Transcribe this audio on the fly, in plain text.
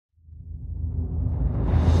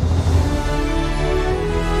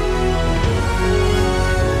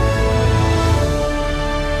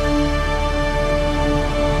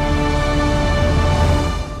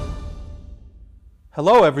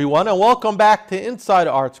Hello everyone, and welcome back to Inside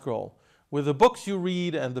ArtScroll, where the books you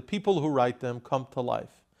read and the people who write them come to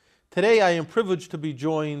life. Today I am privileged to be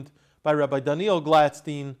joined by Rabbi Daniel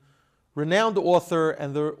Glatstein, renowned author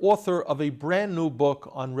and the author of a brand new book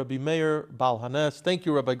on Rebbi Meir Baal HaNess. Thank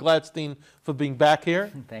you, Rabbi Glatstein, for being back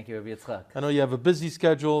here. Thank you, Rabbi Yitzchak. I know you have a busy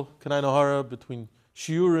schedule, Kanai Nahara, between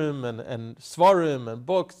shiurim and svarim and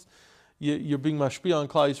books. You're being mashpia on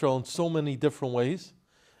Klal Yisrael in so many different ways.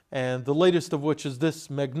 And the latest of which is this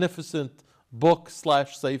magnificent book /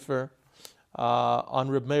 sefer on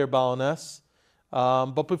Rebbi Meir Baal HaNess.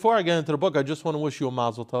 But before I get into the book, I just want to wish you a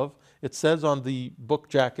mazel tov. It says on the book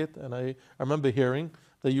jacket, and I remember hearing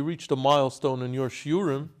that you reached a milestone in your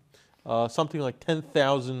shiurim, something like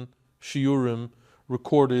 10,000 shiurim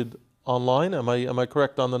recorded online. Am I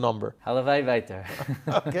correct on the number? Halavai weiter.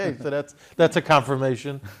 Okay, so that's a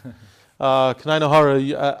confirmation. Kanai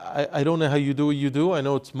Nahara, I don't know how you do what you do. I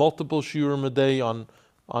know it's multiple shiurim a day on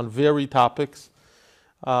varied topics.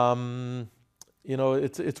 It's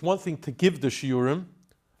one thing to give the shiurim,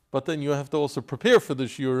 but then you have to also prepare for the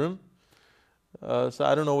shiurim. So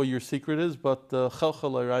I don't know what your secret is, but chelcha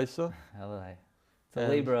l'raisa. It's a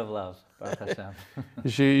labor of love, Baruch Hashem.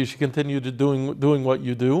 You should continue to doing what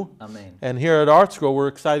you do. Amen. And here at ArtScroll, we're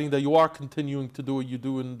excited that you are continuing to do what you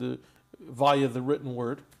do via the written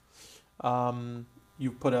word.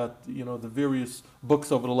 You've put out, the various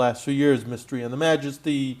books over the last few years, Mystery and the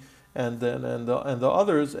Majesty, and the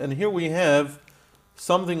others. And here we have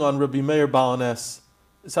something on Rebbi Meir Baal HaNess.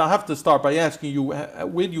 So I have to start by asking you,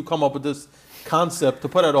 where do you come up with this concept to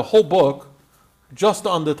put out a whole book just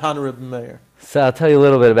on the Tana Rebbi Meir? So I'll tell you a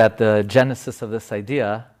little bit about the genesis of this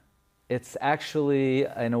idea. It's actually,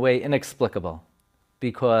 in a way, inexplicable,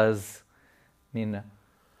 because,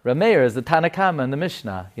 Rebbi Meir is the Tanakama in the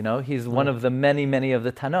Mishnah. He's one of the many of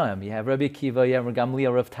the Tanoim. You have Rabbi Kiva, you have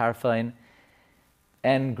Gamliel, Rav Tarfain.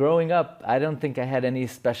 And growing up, I don't think I had any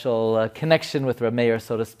special connection with Rebbi Meir,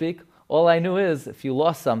 so to speak. All I knew is if you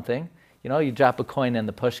lost something, you drop a coin in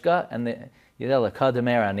the pushka, and you Eloka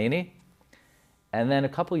D'Meir Aneini. And then a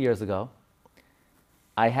couple years ago,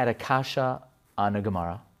 I had a kasha on a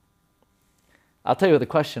Gemara. I'll tell you what the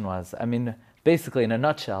question was. Basically, in a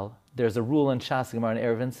nutshell, there's a rule in Shas Gemara and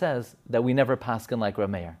Eruvin says that we never paskin like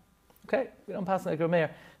Rebbi Meir. Okay, we don't paskin like Rebbi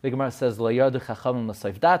Meir. The Gemara says, Lo yardu chachamim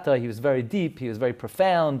l'soif data. He was very deep, he was very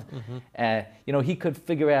profound. He could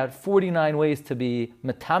figure out 49 ways to be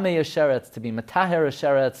metamei asheretz, to be metaher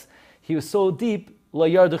asheretz. He was so deep, Lo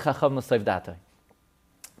yardu chachamim l'soif data.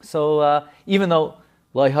 So even though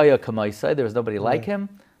Lo haya kamaisai, there was nobody like him,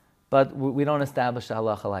 but we don't establish a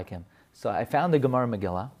halacha like him. So I found the Gemara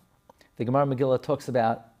Megillah. The Gemara Megillah talks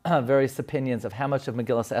about various opinions of how much of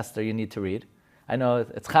Megillas Esther you need to read. I know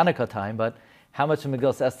it's Chanukah time, but how much of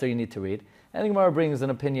Megillas Esther you need to read. And the Gemara brings an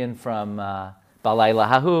opinion from Balai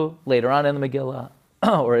Lahahu, later on in the Megillah,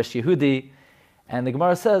 or Ish Yehudi. And the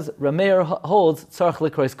Gemara says, Rebbi Meir holds Tzarech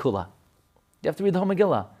Likrois Kula. You have to read the whole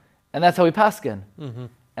Megillah. And that's how we paskin. And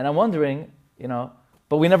I'm wondering,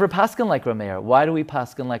 but we never paskin like Rebbi Meir. Why do we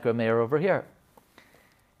paskin like Rebbi Meir over here?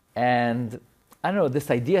 And I don't know, this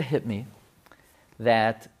idea hit me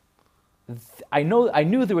that I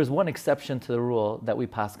knew there was one exception to the rule that we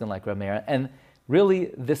paskin like Rebbi Meir, and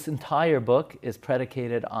really this entire book is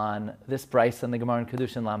predicated on this brayso in the Gemara in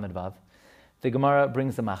Kedushin Lamed Vav. The Gemara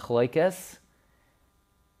brings the machlokes.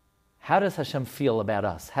 How does Hashem feel about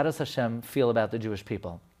us? How does Hashem feel about the Jewish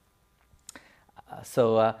people?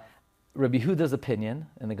 So Rabbi Yehuda's opinion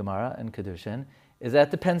in the Gemara in Kedushin is that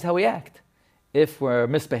it depends how we act. If we're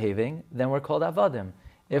misbehaving, then we're called avadim.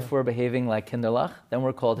 If we're behaving like kinderlach, then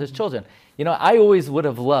we're called his children. I always would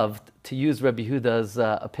have loved to use Rabbi Yehuda's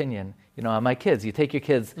opinion, on my kids. You take your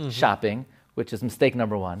kids shopping, which is mistake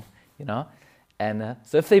number one, and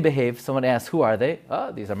so if they behave, someone asks, who are they?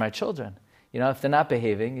 Oh, these are my children. If they're not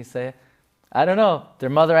behaving, you say, I don't know, their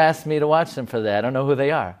mother asked me to watch them for that, I don't know who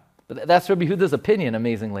they are. But that's Rabbi Yehuda's opinion,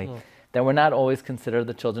 amazingly, that we're not always considered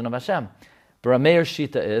the children of Hashem. But Rebbi Meir's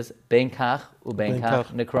shita is ben kach uben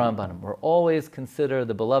kach nikram banim. We're always considered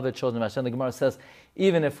the beloved children of Hashem. The Gemara says,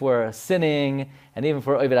 even if we're sinning and even if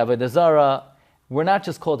we're oved avodah zara, we're not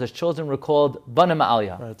just called his children. We're called banim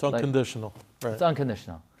aliyah. Right, it's unconditional. Right. It's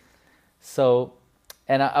unconditional. So,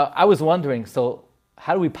 and I was wondering, so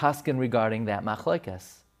how do we paskin regarding that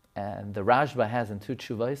machlokes? And the Rashba has in two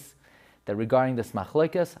tshuvos that regarding this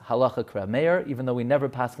machlokes, halacha Rebbi Meir, even though we never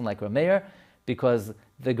paskin like Rebbi Meir, because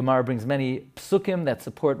the Gemara brings many psukim that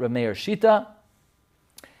support Rebbi Meir's shita.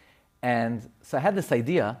 And so I had this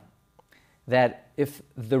idea that if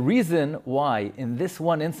the reason why in this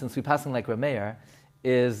one instance we passing like Rebbi Meir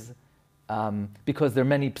is because there are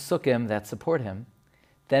many psukim that support him,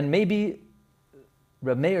 then maybe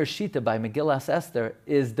Rebbi Meir's shita by Megillas Esther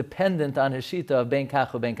is dependent on his shita of ben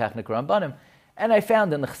kach u'ben kach nikra banim. And I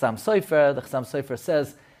found in the Chassam Sofer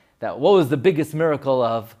says that what was the biggest miracle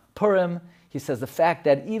of Purim? He says the fact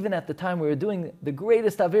that even at the time we were doing the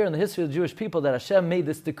greatest avir in the history of the Jewish people, that Hashem made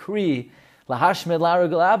this decree, lahashmed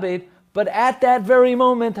la'aragul abed, but at that very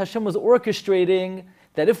moment Hashem was orchestrating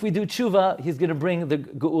that if we do tshuva, He's going to bring the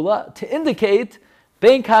geula to indicate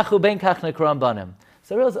ben kach u'ben kach nikra banim.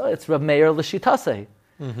 So I realized, it's Rebbi Meir l'shitasei.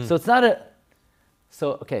 So it's not a...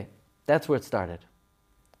 So, okay, that's where it started.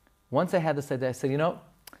 Once I had this idea, I said,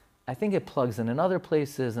 I think it plugs in other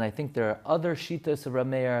places, and I think there are other shitas of Rebbi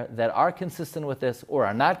Meir that are consistent with this or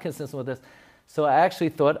are not consistent with this. So I actually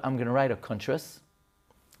thought I'm going to write a kuntras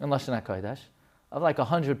in Lashon HaKodesh of like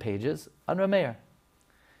 100 pages on Rebbi Meir.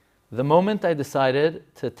 The moment I decided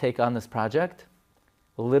to take on this project,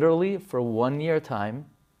 literally for 1 year time,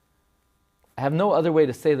 I have no other way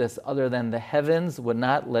to say this other than the heavens would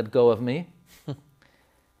not let go of me.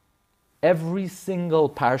 Every single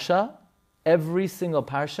parsha, the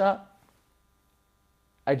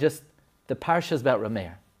parsha is about Rebbi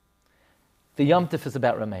Meir. The Yom Tif is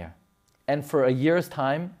about Rebbi Meir. And for a year's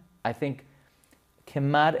time, I think,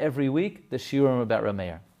 kemat every week, the shiurim are about Rebbi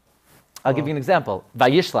Meir. I'll give you an example.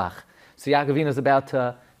 Vayishlach. So Yaakov Avinu is about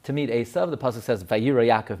to meet Esav. The pasuk says, Vayira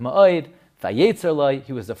Yaakov ma'od, Vayetzer loi.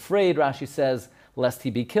 He was afraid, Rashi says, lest he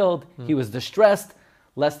be killed. He was distressed,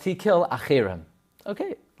 lest he kill Acherim.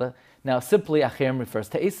 Okay. Now, simply Acherim refers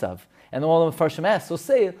to Esav. And all the Mefarshim ask, so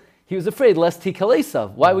say, he was afraid lest he kill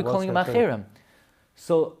Esav. Why are we calling him Acherim?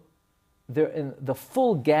 So, there in the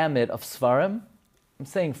full gamut of Svarim, I'm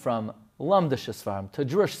saying from Lamdish Svarim, to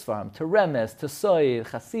Drush Svarim, to Remes, to Soy,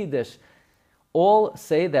 Chasidish, all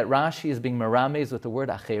say that Rashi is being merames with the word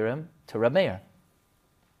Acherim to Rebbi Meir.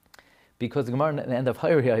 Because the Gemara at the end of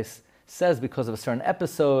Hayriyos says because of a certain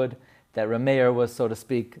episode that Rebbi Meir was, so to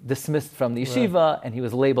speak, dismissed from the yeshiva, and he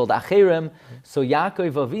was labeled Acherim. So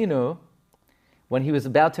Yaakov Avinu, when he was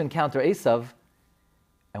about to encounter Esav,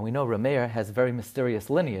 and we know Rebbi Meir has a very mysterious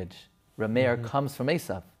lineage. Rebbi Meir comes from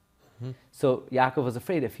Esav. So Yaakov was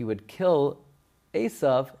afraid if he would kill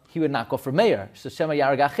Esav, he would not go for Meir. Shema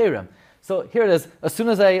Yarag Acherim. So here it is. As soon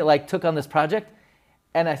as I took on this project,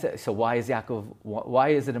 and I said, so why is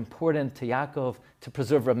it important to Yaakov to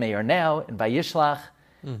preserve Rebbi Meir now in Vayishlach?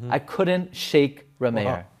 I couldn't shake Rebbi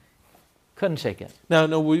Meir. Couldn't shake it. Now,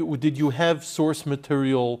 did you have source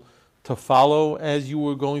material to follow as you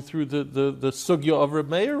were going through the sugya of Rebbi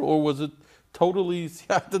Meir, or was it totally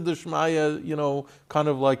siyata d'shmaya, kind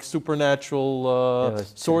of like supernatural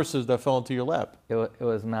sources that fell into your lap? It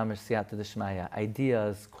was mamish siyata d'shmaya.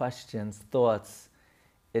 Ideas, questions, thoughts.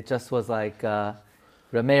 It just was like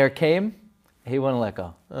Rebbi Meir came, he wouldn't let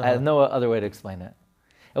go. I have no other way to explain it.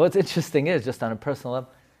 And what's interesting is, just on a personal level,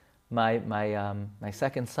 my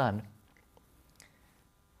second son,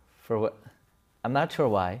 I'm not sure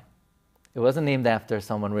why, it wasn't named after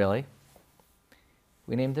someone really.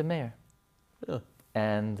 We named him Meir. Yeah.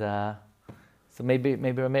 And so maybe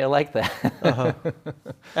Rebbi Meir liked that.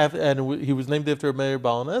 And he was named after Rebbi Meir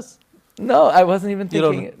Baal HaNess? No, I wasn't even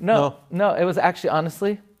thinking. No, it was actually,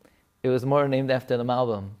 honestly, it was more named after the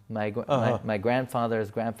Malbim. My grandfather's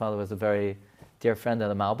grandfather was a very dear friend of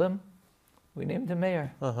the Malbim. We named him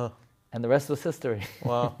Meir. And the rest was history.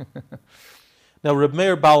 Wow. Now, Rebbi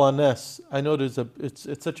Meir Baal HaNess, I know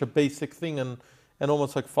it's such a basic thing and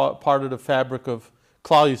almost like part of the fabric of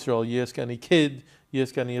Klal Yisrael. You ask any kid, you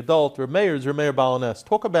ask any adult, Rebbi Meir is Rebbi Meir Baal HaNess.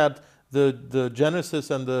 Talk about the genesis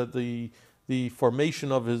and the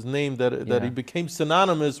formation of his name, that he became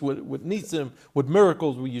synonymous with Nisim, with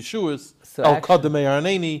miracles, with Yeshuas, Eloka D'Meir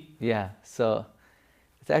Aneini. Yeah, so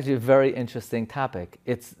it's actually a very interesting topic.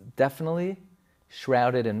 It's definitely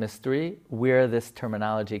shrouded in mystery where this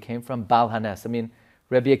terminology came from, Baal HaNess. I mean,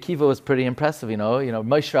 Rabbi Akiva was pretty impressive,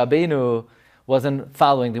 Moshe Rabbeinu wasn't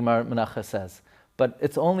following the Gemara Menachah says. But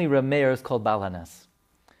it's only Rebbi Meir is called Baal HaNess.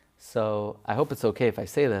 So I hope it's okay if I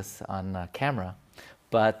say this on camera.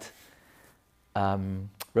 But Rav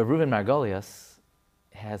Reuven Margolius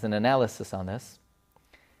has an analysis on this.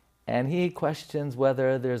 And he questions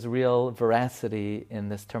whether there's real veracity in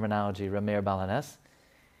this terminology, Rebbi Meir Baal HaNess.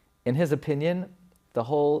 In his opinion, the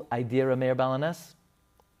whole idea of Rebbi Meir Baal HaNess,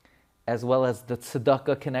 as well as the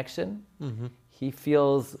tzedakah connection, he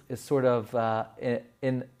feels is sort of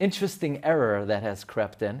an interesting error that has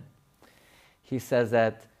crept in. He says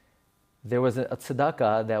that there was a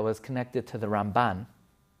tzedakah that was connected to the Ramban,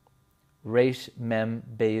 Reish Mem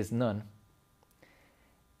Beis Nun.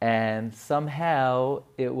 And somehow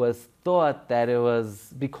it was thought that it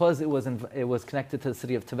was, because it was connected to the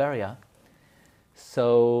city of Tiberia,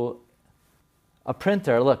 so A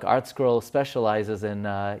printer, look, ArtScroll specializes in,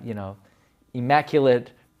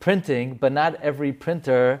 immaculate printing, but not every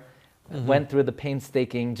printer went through the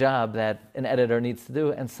painstaking job that an editor needs to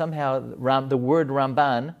do, and somehow the word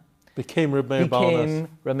Ramban became Rebbi Meir Baal HaNess.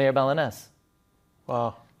 Rebbi Meir Baal HaNess.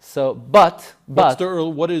 Wow. So,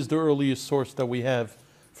 what is the earliest source that we have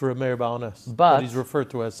for Rebbi Meir Baal HaNess that he's referred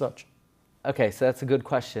to as such? Okay, so that's a good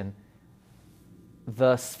question.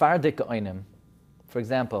 The Sephardic Oinim, for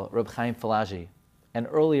example, Reb Chaim Falaji, and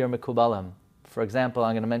earlier Mekubalim. For example,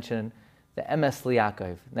 I'm going to mention the Emes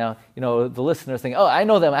Liakov. Now, the listeners think, oh, I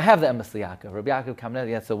know them, I have the Emes Liakov. Rabbi Yaakov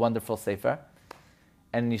Kamenetsky, that's a wonderful sefer.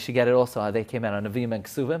 And you should get it also, they came out on Nevi'im and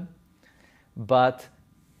Ksuvim. But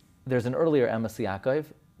there's an earlier Emes Liakov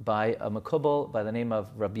by a Mekubal by the name of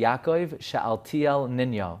Rabbi Yaakov Sha'altiel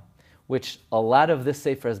Ninyo, which a lot of this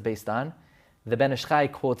sefer is based on. The Ben Ish Chai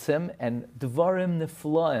quotes him, and Dvarim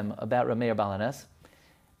Nifloim about Rebbi Meir Baal HaNess.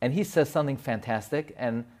 And he says something fantastic,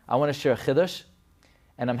 and I want to share a chiddush,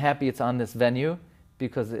 and I'm happy it's on this venue,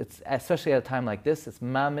 because it's, especially at a time like this, it's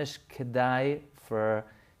mamish kedai for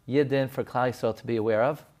Yidden, for Klal Yisrael to be aware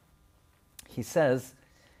of. He says,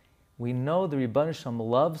 we know the Rebbeinu Shalom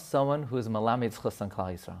loves someone who is malamed zchus on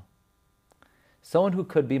Klal Yisrael. Someone who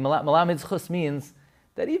could be malamed zchus means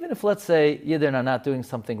that even if, let's say, Yidden are not doing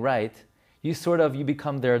something right, you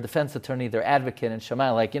become their defense attorney, their advocate, and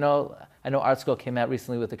Shema. Like, I know ArtScroll came out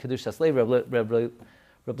recently with the Kedushas Lev,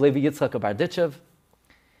 Reb Levi Yitzchak of Barditchev,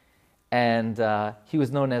 and he was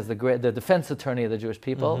known as the defense attorney of the Jewish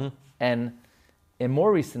people. Mm-hmm. And in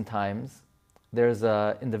more recent times, there's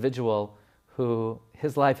an individual who,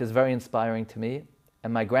 his life is very inspiring to me,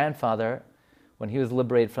 and my grandfather, when he was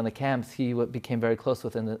liberated from the camps, he became very close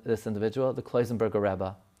with this individual, the Kloisenberger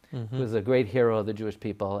Rebbe. Mm-hmm. Who was a great hero of the Jewish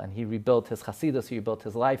people, and he rebuilt his Hasidus, he rebuilt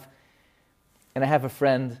his life. And I have a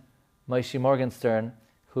friend, Moshe Morgenstern,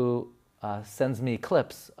 who sends me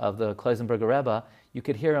clips of the Kloisenberger Rebbe. You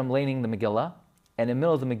could hear him laning the Megillah, and in the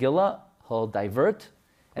middle of the Megillah, he'll divert,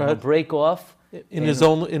 and he'll break off. In his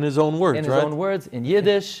own words, in his own words, in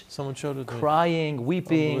Yiddish, someone showed it to crying,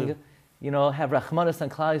 weeping, have Rachmanis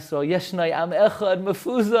and Klal Yisrael, Yeshnai Am Echad,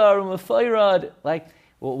 Mefuzar, Mefayrad. Like,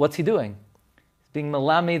 what's he doing? Being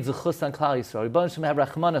melamed zechus on Klal Yisrael. Rebbeinu Shem have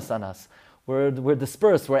rachmanas on us. We're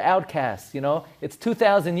dispersed. We're outcasts. It's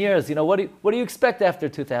 2,000 years. What do you expect after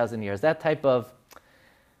 2,000 years? That type of,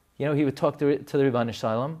 he would talk to the Rebbeinu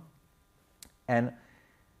Shalom, and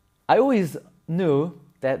I always knew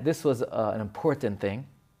that this was an important thing,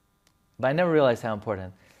 but I never realized how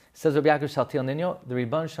important. It says Rabbi Yaakov Shaltiel Ninyo, the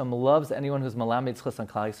Rebbeinu Shalom loves anyone who's melamed zechus on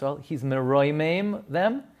Klal Yisrael. He's meroimeim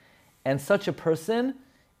them, and such a person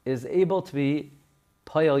is able to be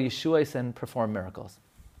Payal Yeshuas and perform miracles.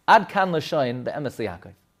 Ad kan l'shoin the Emes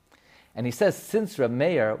Liakov. And he says, since Reb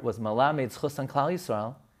Meir was malamed zchus on Klal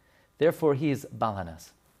Yisrael, therefore he is Baal HaNess.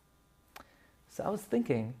 So I was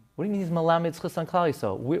thinking, what do you mean he's malamed zchus on Klal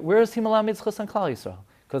Yisrael? Where is he malamed zchus on Klal Yisrael?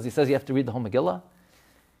 Because he says you have to read the whole Megillah.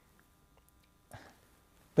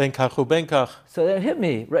 Benkach u benkach. So that hit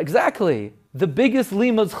me, exactly. The biggest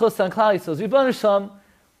limud zchus on Klal Yisrael is Rebbeinu Shalom,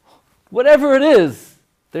 whatever it is,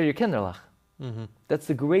 they're your kinderlach. Mm-hmm. That's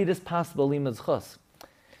the greatest possible limud zchus.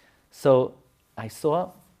 So I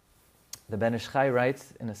saw the Ben Ish Chai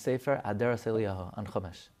writes in a sefer Aderas Eliyahu on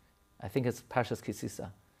Chumash. I think it's Parshas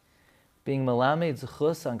Kisisa. Being melamed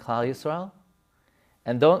zchus on Klal Yisrael,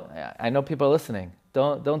 and I know people are listening.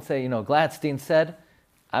 Don't say Glatstein said.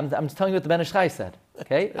 I'm just telling you what the Ben Ish Chai said.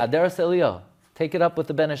 Okay, Aderas Eliyahu. Take it up with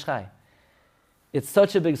the Ben Ish Chai. It's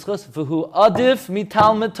such a big zchus. V'hu adif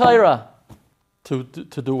mitalmid Torah. To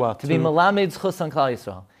do what? To be melamed zchus on Klal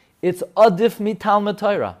Yisrael. It's adif mitalmid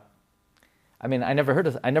Torah. I mean, I never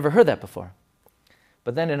heard that before.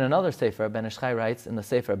 But then in another sefer, Ben Ish Chai writes in the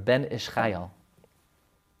sefer Ben Ish Chayil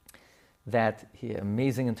that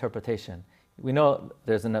amazing interpretation. We know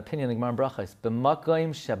there's an opinion in Gemara Brachos.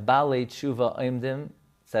 B'makoim shabalei tshuva oimdim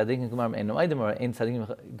tzadikim gemorim einam oidim or ein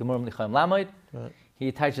tzadikim gemorim lichayim lamoid.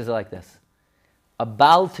 He teaches it like this. A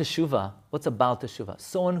Baal Teshuvah, what's a Baal Teshuvah?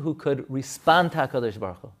 Someone who could respond to HaKadosh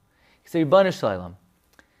Baruch Hu. He said, Rebbeinu Shalom,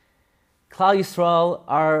 Klal Yisrael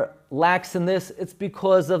are lax in this. It's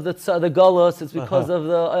because of the Golos, it's because of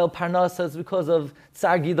the oil Parnasa, it's because of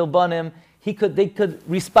Tsar Gidol Banim. They could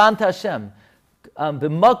respond to Hashem.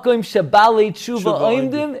 B'makom shebalei tshuva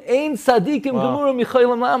oimdim, ein tzadikim gemurim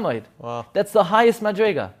yichayim lamoid. That's the highest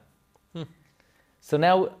madrega. So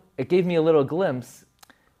now it gave me a little glimpse.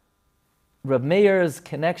 Reb Meir's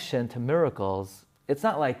connection to miracles, it's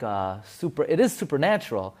not like it is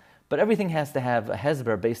supernatural, but everything has to have a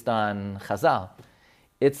hesber based on Chazal.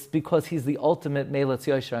 It's because he's the ultimate Me'elatz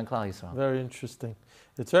Yosher on Klal Yisrael. Very interesting.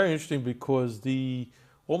 It's very interesting because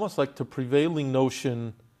almost like the prevailing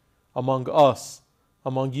notion among us,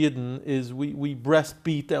 among Yidden, is we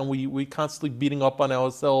breastbeat and we constantly beating up on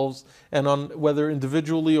ourselves, and on whether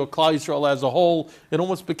individually or Klal Yisrael as a whole. It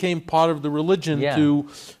almost became part of the religion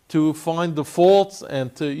to find the faults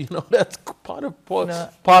and to, that's part of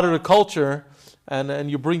the culture, and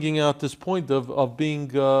you're bringing out this point of being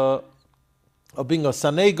a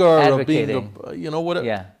sanegar, of being whatever.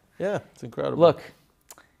 Yeah, it's incredible. Look,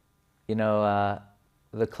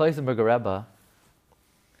 the Kloisenberger Rebbe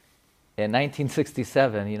in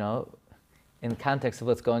 1967, in context of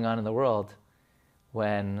what's going on in the world,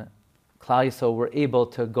 when Klal Yisrael were able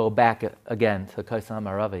to go back again to Koisam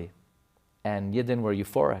HaMaravi, and Yidden were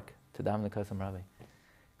euphoric to daven the Koisam HaMaravi,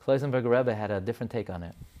 Kloisenberger Rebbe had a different take on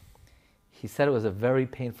it. He said it was a very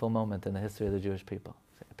painful moment in the history of the Jewish people.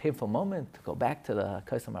 A painful moment to go back to the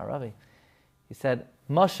Koisam HaMaravi. He said,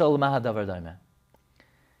 Mashal mahadavar daimeh.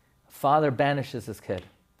 Father banishes his kid.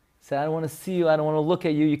 He said, I don't want to see you, I don't want to look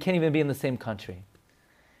at you, you can't even be in the same country.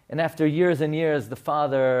 And after years and years, the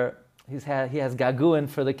father, he has gaguin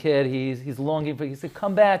for the kid, he's longing for, he said,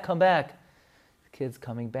 come back. The kid's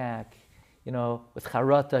coming back. With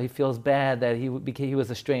charata, he feels bad that he was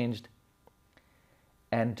estranged.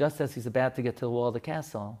 And just as he's about to get to the wall of the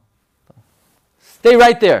castle, stay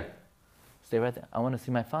right there. I want to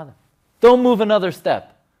see my father. Don't move another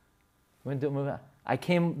step. I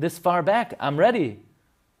came this far back, I'm ready.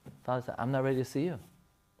 Father said, I'm not ready to see you.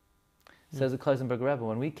 Says the Kloisenberger Rebbe,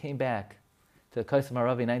 when we came back to Koisam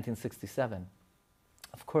HaMaravi in 1967,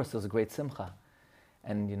 of course there was a great simcha.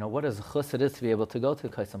 And what a zechus it is to be able to go to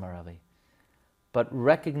Koisam HaMaravi. But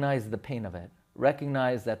recognize the pain of it.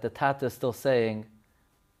 Recognize that the Tata is still saying,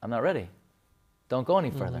 I'm not ready. Don't go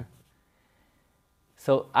any further.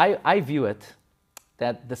 So I view it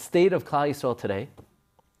that the state of Klal Yisrael today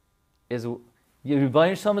is,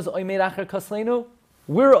 Rebbeinu Shalom is oimed acher kasleinu.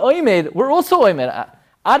 We're oimed. We're also oimed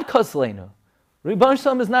ad kasleinu. Rebbeinu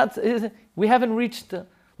Shalom is not. We haven't reached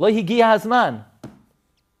lo higia hazman.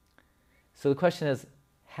 So the question is,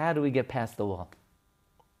 how do we get past the wall?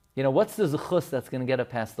 What's the zechus that's going to get us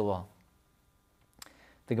past the wall?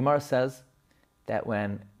 The Gemara says that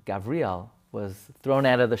when Gabriel was thrown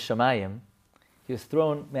out of the Shemayim, he was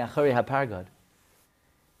thrown me'achari hapargod.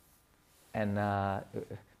 And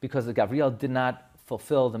because Gabriel did not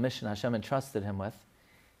fulfill the mission Hashem entrusted him with,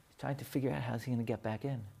 he's trying to figure out how's he going to get back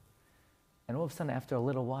in. And all of a sudden, after a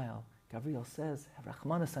little while, Gabriel says, have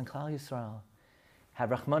Rachmanis on Klal Yisrael. Have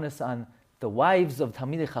Rachmanis on the wives of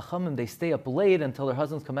Talmidei Chachamim. They stay up late until their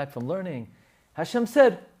husbands come back from learning. Hashem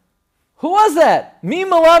said, who was that? Mi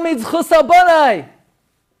malamid zchus abanai.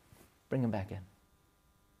 Bring him back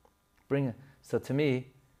in. So to me,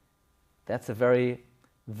 that's a very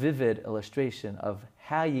vivid illustration of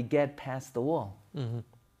how you get past the wall.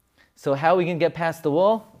 So how we can get past the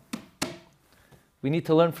wall? We need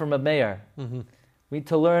to learn from Rebbi Meir. We need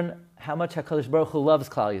to learn how much HaKadosh Baruch Hu loves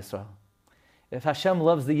Klal Yisrael. If Hashem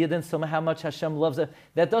loves the Yidden, so how much Hashem loves it.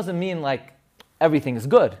 That doesn't mean like everything is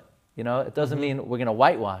good. It doesn't mean we're going to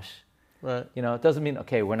whitewash. Right. It doesn't mean,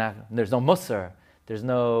 okay, there's no musar, there's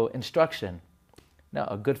no instruction. No,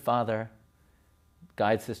 a good father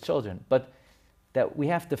guides his children. But that we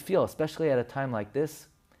have to feel, especially at a time like this,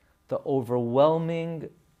 the overwhelming,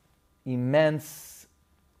 immense,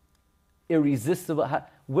 irresistible.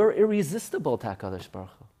 We're irresistible to HaKadosh Baruch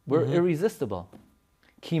Hu. We're irresistible.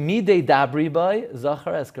 Ki midei dabri bay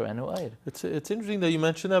zachar eskarenu ayir. It's interesting that you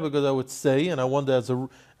mentioned that, because I would say, and I wonder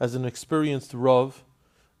as an experienced Rav,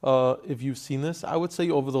 if you've seen this, I would say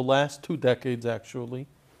over the last 2 decades actually,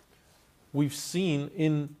 we've seen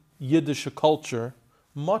in Yiddish culture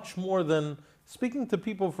much more than, speaking to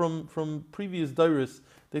people from previous dairis,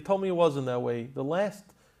 they told me it wasn't that way. The last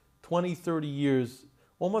 20, 30 years,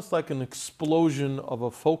 almost like an explosion of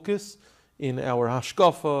a focus in our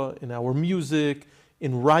hashkafa, in our music,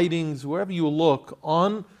 in writings, wherever you look,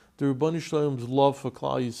 on the Rebbeinu Shalom's love for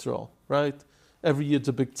Klal Yisrael, right? Every Yid's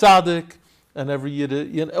a big tzaddik, and every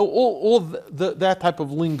Yid, all that type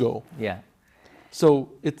of lingo. Yeah. So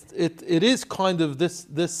it is kind of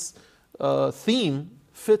this theme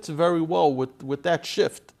fits very well with that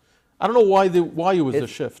shift. I don't know why it was a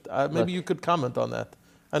shift. Maybe you could comment on that.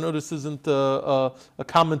 I know this isn't a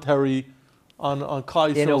commentary on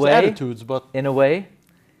Klal Yisrael's attitudes, but in a way,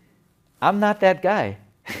 I'm not that guy.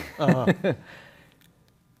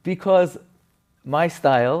 Because my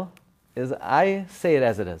style is I say it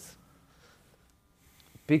as it is.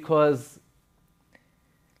 Because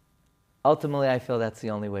ultimately I feel that's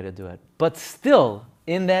the only way to do it. But still,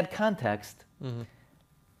 in that context,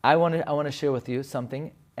 I want to share with you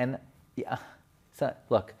something. And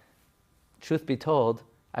look, truth be told,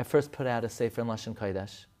 I first put out a sefer in Lashon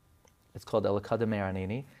Kodesh. It's called Eloka D'Meir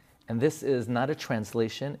Aneini. And this is not a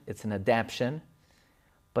translation, it's an adaptation.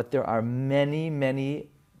 But there are many, many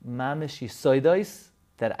mamish yisodos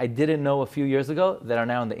that I didn't know a few years ago that are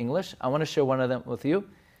now in the English. I want to share one of them with you.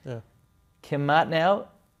 Yeah. Kimat now,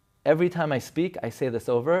 every time I speak, I say this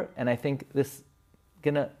over, and I think this is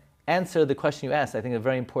going to answer the question you asked. I think a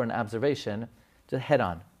very important observation, just head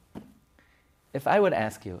on. If I would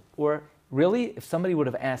ask you, or really, if somebody would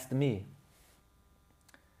have asked me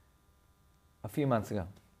a few months ago,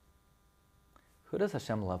 who does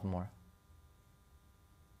Hashem love more?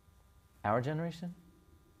 Our generation?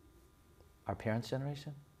 Our parents'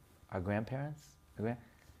 generation? Our grandparents?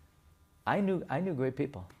 I knew great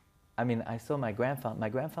people. I mean, I saw my grandfather. My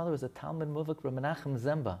grandfather was a Talmud Muvak Menachem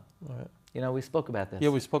Zemba. Right. You know, we spoke about this. Yeah,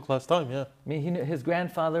 we spoke last time, yeah. I mean, his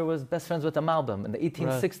grandfather was best friends with the Malbim in the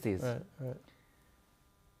 1860s. Right.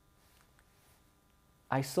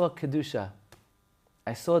 I saw Kedusha.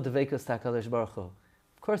 I saw Devekus HaKadosh Baruch Hu.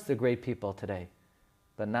 Of course, they're great people today,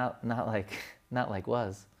 but not like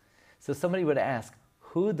was. So somebody would ask,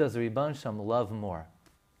 who does Rebbe Shem love more?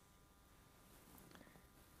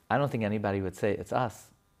 I don't think anybody would say it's us.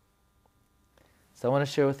 So I want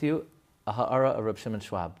to share with you a ha'ara of Reb Shimon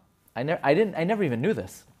Schwab. I never even knew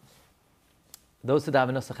this. Those who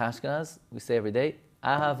daven Nusach Ashkenaz, we say every day,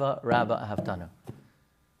 Ahava Rabba Ahavtanu.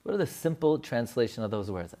 What are the simple translation of those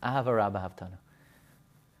words? Ahava Rabba Ahavtanu.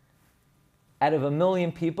 Out of 1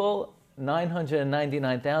 million people,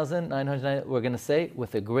 999,999, we're going to say,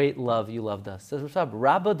 with a great love you loved us. Says Reb Schwab,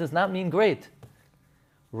 Rabba does not mean great.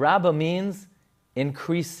 Rabba means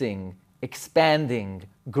increasing, expanding,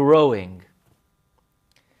 growing.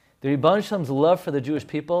 The Rebbe Shem's love for the Jewish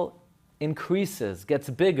people increases,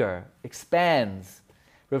 gets bigger, expands.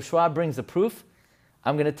 Reb Schwab brings a proof.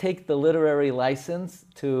 I'm going to take the literary license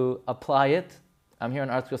to apply it. I'm here in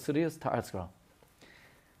ArtScroll Studios to ArtScroll.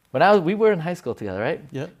 We were in high school together, right?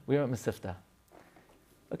 Yeah. We were at Mesivta.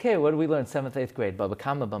 Okay, what did we learn? 7th, 8th grade. Baba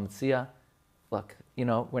Kama, Bamatzia. Look, you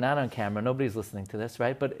know, we're not on camera. Nobody's listening to this,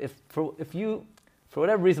 right? But if you, for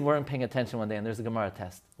whatever reason, weren't paying attention one day and there's a Gemara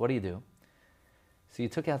test, what do? So you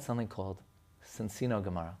took out something called Sensino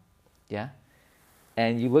Gemara, yeah?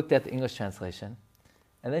 And you looked at the English translation,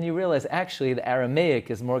 and then you realized actually the Aramaic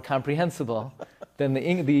is more comprehensible than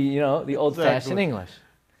the old-fashioned English.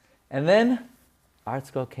 And then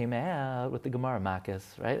ArtScroll came out with the Gemara Makkas,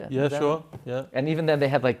 right? Yeah, sure. Yeah. And even then they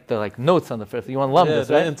had the notes on the first. You want lumdus,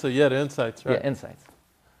 right? The insights, right? Yeah, insights.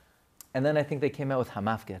 And then I think they came out with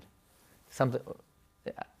Hamafged, something,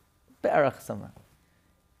 Be'arach somewhere.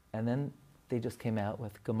 And then they just came out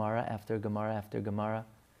with Gemara after Gemara after Gemara.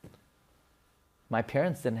 My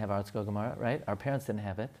parents didn't have ArtScroll Gemara, right? Our parents didn't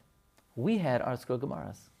have it. We had ArtScroll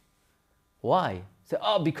Gemaras. Why? Say,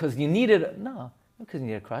 because you needed it. No, not because you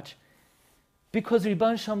needed a crutch. Because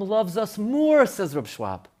Rebbe Shem loves us more, says Reb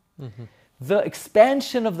Schwab. Mm-hmm. The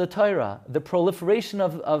expansion of the Torah, the proliferation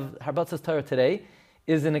of Harbatzah's Torah today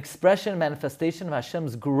is an expression, manifestation of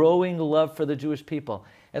Hashem's growing love for the Jewish people.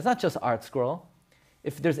 It's not just ArtScroll.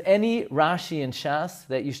 If there's any Rashi in Shas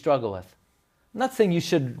that you struggle with, I'm not saying you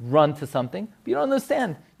should run to something, but you don't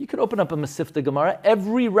understand. You could open up a Mesivta Gemara.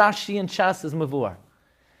 Every Rashi in Shas is Mavur.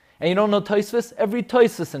 And you don't know Tosfos? Every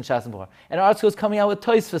Tosfos in Shas is Mavur. And ArtScroll is coming out with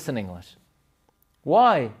Tosfos in English.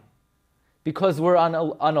 Why? Because we're on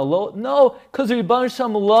a low? No, because Rebbe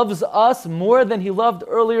Shem loves us more than he loved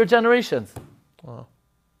earlier generations. Wow.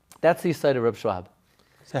 That's the side of Reb Schwab.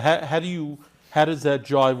 So how does that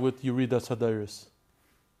jive with Yeridas Hadaris?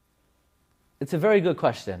 It's a very good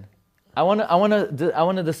question. I want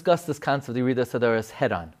to discuss this concept of Yeridas Hadaris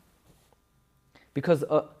head on. Because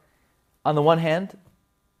on the one hand,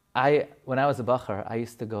 when I was a bacher, I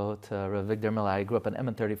used to go to Rav Victor Miller. I grew up on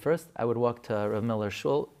Emin 31st. I would walk to Rav Miller's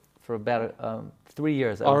shul for about 3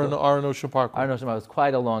 years. Aron Ocean Park. Aron Ocean Park. It was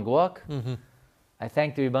quite a long walk. Mm-hmm. I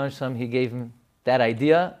thanked the Rebbe Shem. He gave him that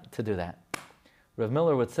idea to do that. Rav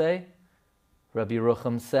Miller would say, Rabbi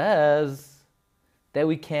Rucham says that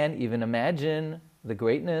we can't even imagine the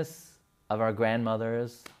greatness of our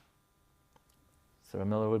grandmothers. So Rav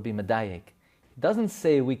Miller would be medayik. He doesn't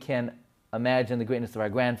say we can't imagine the greatness of our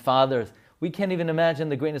grandfathers. We can't even imagine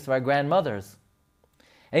the greatness of our grandmothers.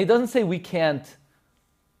 And he doesn't say we can't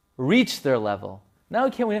reach their level. Now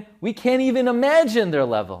we can't even imagine their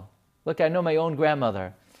level. Look, I know my own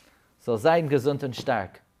grandmother. So Zayn gesund und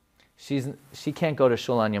stark. She can't go to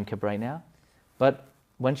Shul on Yom Kippur right now. But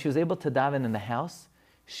when she was able to daven in the house,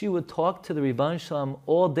 she would talk to the Rebbe Shem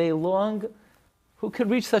all day long. Who could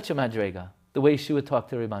reach such a madrega? The way she would talk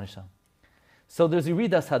to the Rebbe Shem. So there's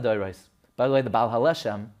Yeridas Hadaris. By the way, the Baal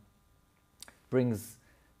HaLeshem brings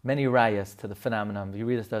many rayas to the phenomenon. You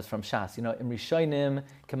read this from Shas. You know, im rishonim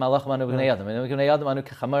kemalach manu b'nei adam, im b'nei adam anu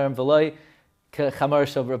kechamarim v'loi kechamar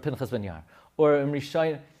shel Pinchas ben Yair. Or im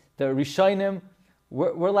rishonim, the rishonim,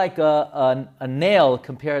 we're like a nail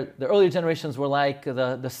compared. The earlier generations were like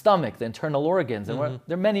the stomach, the internal organs, and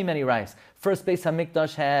there are many rayas. First Beis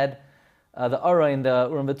Hamikdash had the Aron, the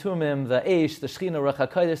Urim V'Tumim, the Eish, the Shechina, Ruach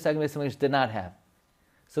HaKodesh. Second Beis Hamikdash did not have.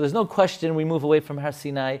 So there's no question we move away from Har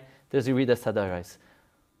Sinai. There's Yeridas Hadarais.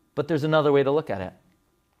 But there's another way to look at it.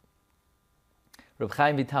 Reb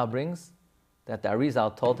Chaim Vital brings that the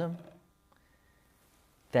Arizal told him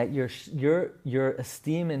that your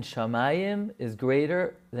esteem in Shamayim is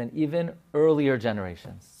greater than even earlier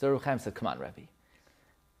generations. So Reb Chaim said, come on, Rebbe.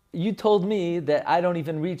 You told me that I don't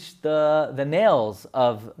even reach the nails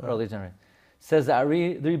of earlier generations. Says the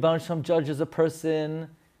Rebbe Shem judges a person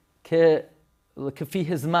kafi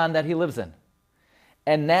his man that he lives in.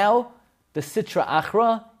 And now the Sitra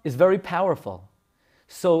Achra is very powerful.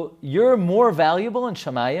 So you're more valuable in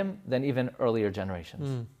Shamayim than even earlier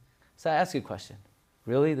generations. So I ask you a question.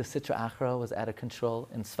 Really, the Sitra Achra was out of control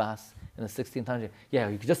in Sfas in the 1600s? Yeah,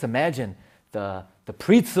 you could just imagine the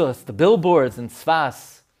pritzus, the billboards in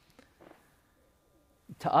Sfas.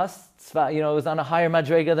 To us, Sfas, it was on a higher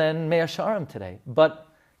madrega than Mea Sharim today. But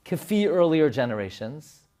kafi earlier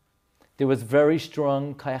generations, there was very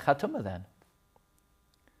strong Kayach HaTumah then.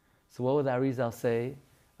 So what would Arizal say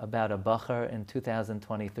about a Bachar in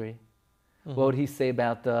 2023? What would he say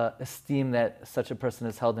about the esteem that such a person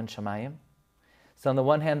is held in Shamayim? So on the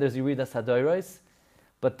one hand, there's Yeridas Hadoros,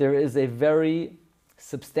 but there is a very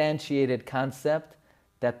substantiated concept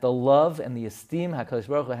that the love and the esteem HaKadosh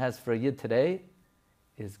Baruch Hu has for a Yid today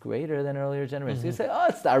is greater than earlier generations. You say, oh,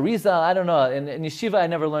 it's the Arizal, I don't know. In Yeshiva, I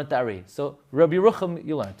never learned the Ari. So Rabbi Yerucham,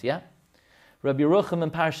 you learned, yeah? Rabbi Yerucham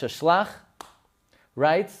in Parsha Shlach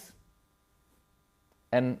writes,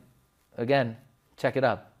 and again, check it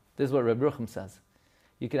up. This is what Rabbi Yerucham says.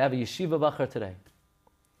 You could have a yeshiva bachar today.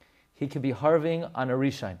 He could be harving on a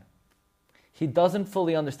rishain. He doesn't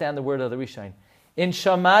fully understand the word of the rishain. In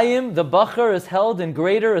Shamayim, the bachar is held in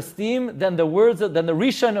greater esteem than the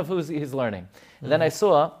rishain of who he's learning. And then I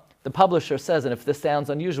saw the publisher says, and if this sounds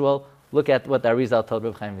unusual, look at what the Arizal told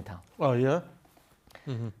Reb Chaim Vital. Oh yeah.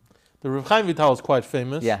 The Reb Chaim Vital is quite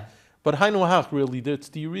famous. Yeah. But Hainu Hach really did.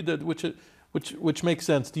 Do you read that? Which makes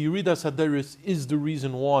sense. The Yeridas Hadaris is the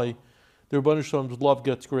reason why the Rebbeinu Shalom's love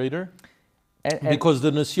gets greater, and because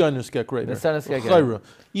the Nesyanis get greater.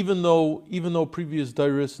 Even though previous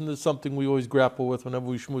Dairis, and this is something we always grapple with whenever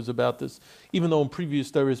we shmooze about this, even though in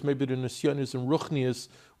previous Dairis maybe the Nesyanis and Ruchnias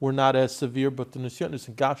were not as severe, but the Nesyanis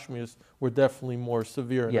and Gashmias were definitely more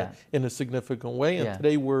severe in a significant way. And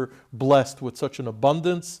today we're blessed with such an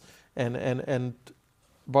abundance and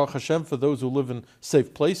Baruch Hashem, for those who live in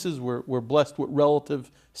safe places, we're blessed with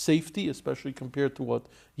relative safety, especially compared to what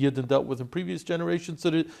Yidden dealt with in previous generations.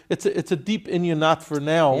 So it's a deep inyan, not for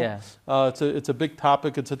now. It's a big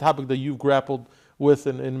topic. It's a topic that you've grappled with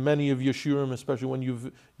in many of your shiurim, especially when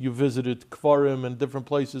you visited Kfarim and different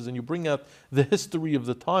places, and you bring out the history of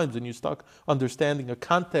the times, and you start understanding a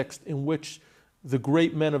context in which the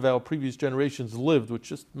great men of our previous generations lived, which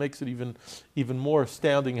just makes it even more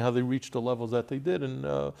astounding how they reached the levels that they did.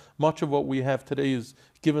 And much of what we have today is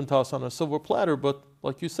given to us on a silver platter, but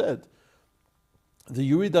like you said, the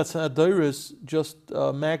Yeridas Hadaris just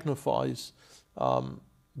magnifies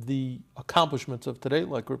the accomplishments of today,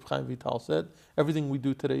 like Reb Chaim Vital said. Everything we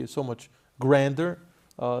do today is so much grander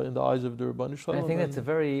in the eyes of the Rebbeinu Shalom. I think that's a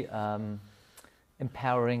very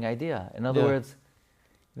empowering idea. In other words,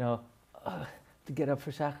 to get up for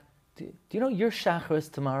Shach. Do you know your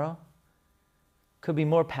Shachris tomorrow could be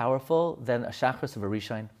more powerful than a Shachris of a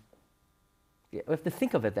Rishon? We have to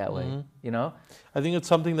think of it that way, I think it's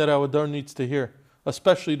something that our Dar needs to hear,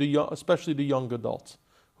 especially the young adults,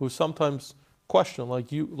 who sometimes question,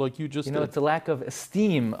 like you just did. It's a lack of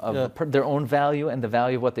esteem of their own value and the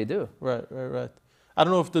value of what they do. Right. I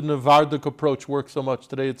don't know if the Nevardik approach works so much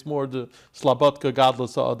today. It's more the Slabatka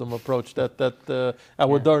Godless Adam approach that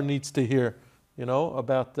our Dar needs to hear,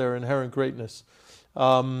 about their inherent greatness.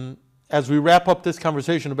 As we wrap up this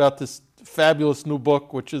conversation about this fabulous new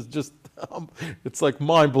book, which is just, it's like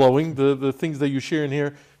mind-blowing, the things that you share in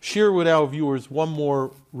here, share with our viewers one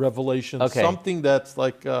more revelation, something that's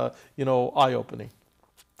like, eye-opening.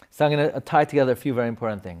 So I'm going to tie together a few very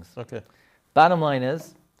important things. Okay. Bottom line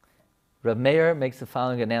is, Rebbi Meir makes the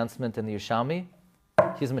following announcement in the Yerushalmi.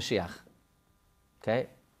 He's Mashiach. Okay?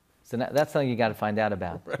 So that's something you got to find out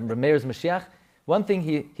about. Right. Rebbi Meir's Mashiach. One thing,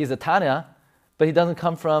 he's a Tana, but he doesn't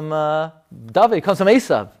come from David. He comes from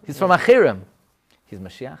Esav. He's from Achirim. He's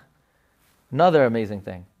Mashiach. Another amazing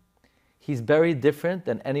thing. He's buried different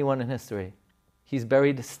than anyone in history. He's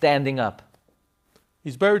buried standing up.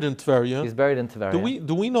 He's buried in Tveria. He's buried in Tveria.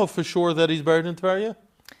 Do we know for sure that he's buried in Tveria?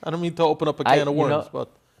 I don't mean to open up a can of worms, but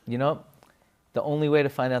the only way to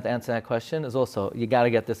find out the answer to that question is also, you got to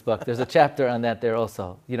get this book. There's a chapter on that there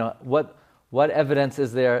also. What evidence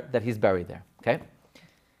is there that he's buried there? Okay,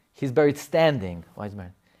 he's buried standing. Why is he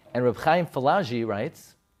buried? And Reb Chaim Falaji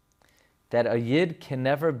writes that a yid can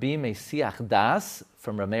never be Mesiach Das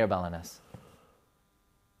from Rebbi Meir Baal HaNess.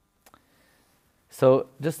 So,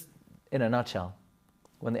 just in a nutshell,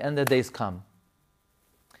 when the end of the days come,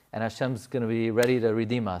 and Hashem's going to be ready to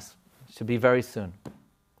redeem us, it should be very soon.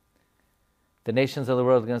 The nations of the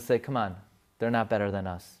world are going to say, come on, they're not better than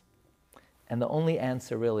us. And the only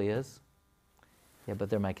answer really is, yeah, but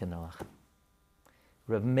they're my kinderlach.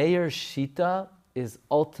 Rav Meir's Shita is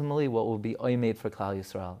ultimately what will be oimed for Klal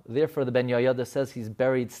Yisrael. Therefore, the Ben Yoyada says he's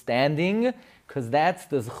buried standing, because that's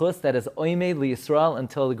the zchus that is oimed li Yisrael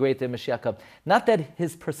until the great day of Mashiach comes. Not that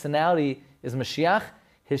his personality is Mashiach,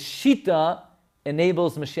 his Shita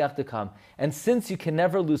enables Mashiach to come. And since you can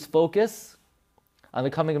never lose focus on the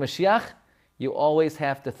coming of Mashiach, you always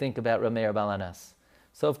have to think about Rebbi Meir Baal HaNess.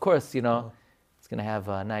 So of course, it's going to have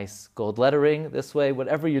a nice gold lettering this way.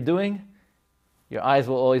 Whatever you're doing, your eyes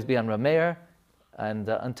will always be on Rebbi Meir, and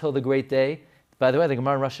until the great day. By the way, the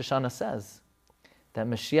Gemara in Rosh Hashanah says that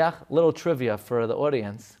Mashiach, little trivia for the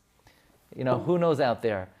audience, who knows out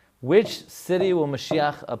there, which city will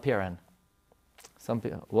Mashiach appear in? Some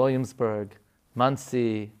people, Williamsburg,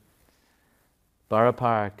 Muncie, Borough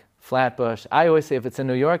Park, Flatbush. I always say if it's in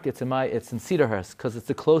New York, it's in Cedarhurst, because it's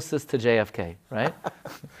the closest to JFK, right?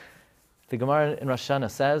 The Gemara in Rosh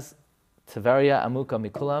Hashanah says, Tveria amuka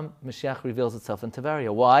mikulam, Mashiach reveals itself in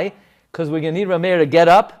Tveria. Why? Because we're going to need Rebbi Meir to get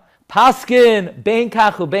up, paskin, bein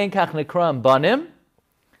kachu, bein kach nekram banim,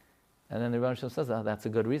 and then the Rebbe says, that's a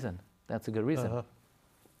good reason. That's a good reason. Uh-huh.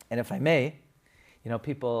 And if I may,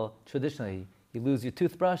 people traditionally, you lose your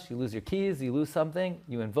toothbrush, you lose your keys, you lose something,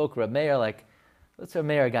 you invoke Rebbi Meir, like, what's Rebbi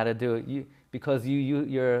Meir got to do? Because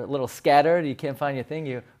you're a little scattered, you can't find your thing,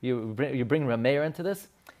 you bring Rebbi Meir into this.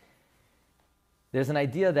 There's an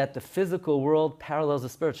idea that the physical world parallels the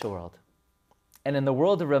spiritual world. And in the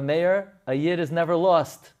world of Rebbi Meir, a yid is never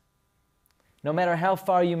lost. No matter how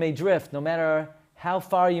far you may drift, no matter how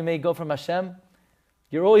far you may go from Hashem,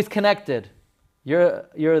 you're always connected. You're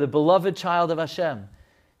the beloved child of Hashem.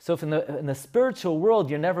 So if in the spiritual world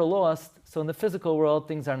you're never lost, so in the physical world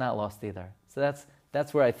things are not lost either. So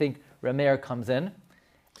that's where I think Rebbi Meir comes in.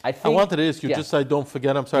 I wanted to ask you, just so I don't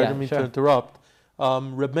forget, I'm sorry, I didn't mean to interrupt,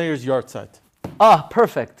 Rebbi Meir's yahrzeit.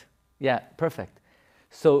 Perfect. Yeah, perfect.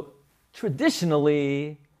 So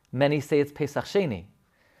traditionally, many say it's Pesach Sheni.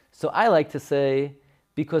 So I like to say,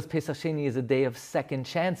 because Pesach Sheni is a day of second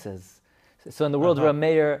chances. So in the world of Rebbi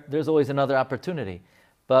Meir, there's always another opportunity.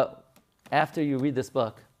 But after you read this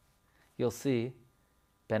book, you'll see,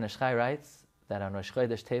 Ben Ish Chai writes that on Rosh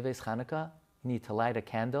Chodesh Teves Chanukah, you need to light a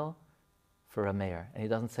candle for Rebbi Meir. And he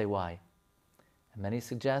doesn't say why. And many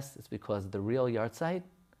suggest it's because the real yahrzeit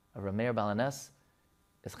of Rebbi Meir Baal HaNess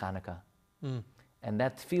is Chanukah. And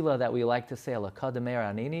that tefillah that we like to say, Eloka D'Meir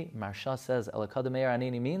Aneini, Marsha says, Eloka D'Meir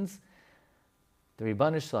Aneini means the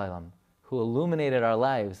Ribbon Shalom, who illuminated our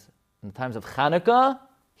lives in the times of Chanukah,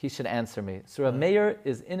 he should answer me. So Rebbi Meir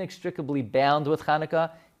is inextricably bound with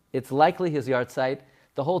Chanukah. It's likely his yahrzeit.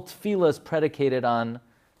 The whole tefillah is predicated on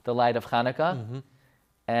the light of Chanukah. Mm-hmm.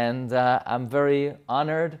 And I'm very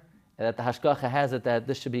honored that the Hashgacha has it that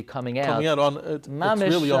this should be coming out. It's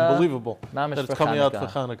really unbelievable that it's coming out for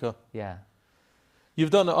Chanukah. Yeah. You've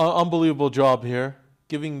done an unbelievable job here,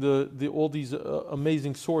 giving all these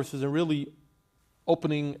amazing sources and really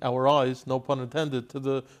opening our eyes, no pun intended,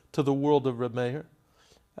 to the world of Rebbi Meir.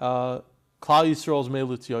 Klal Yisrael's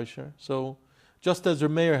Meilitz Yosher. So just as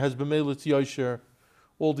Rebbi Meir has been Meilitz Yosher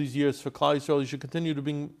all these years for Klal Yisrael, you should continue to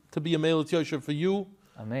be a Meilitz Yosher for you.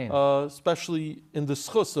 Amen. Especially in the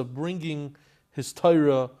schus of bringing his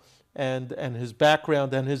Torah and his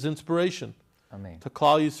background and his inspiration. Amen. To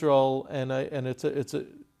Klal Yisrael,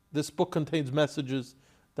 and this book contains messages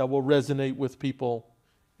that will resonate with people.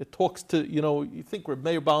 It talks to, you think Rebbi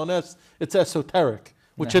Meir Baal HaNess, it's esoteric,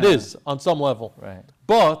 which it is on some level. Right.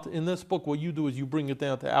 But in this book, what you do is you bring it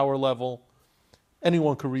down to our level.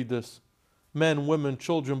 Anyone can read this. Men, women,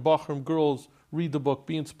 children, bachrim, girls, read the book,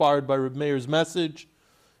 be inspired by Rebbi Meir's message,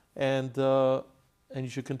 and you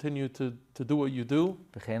should continue to do what you do.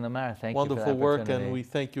 Thank you. Wonderful work, and we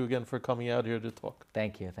thank you again for coming out here to talk.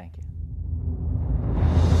 Thank you.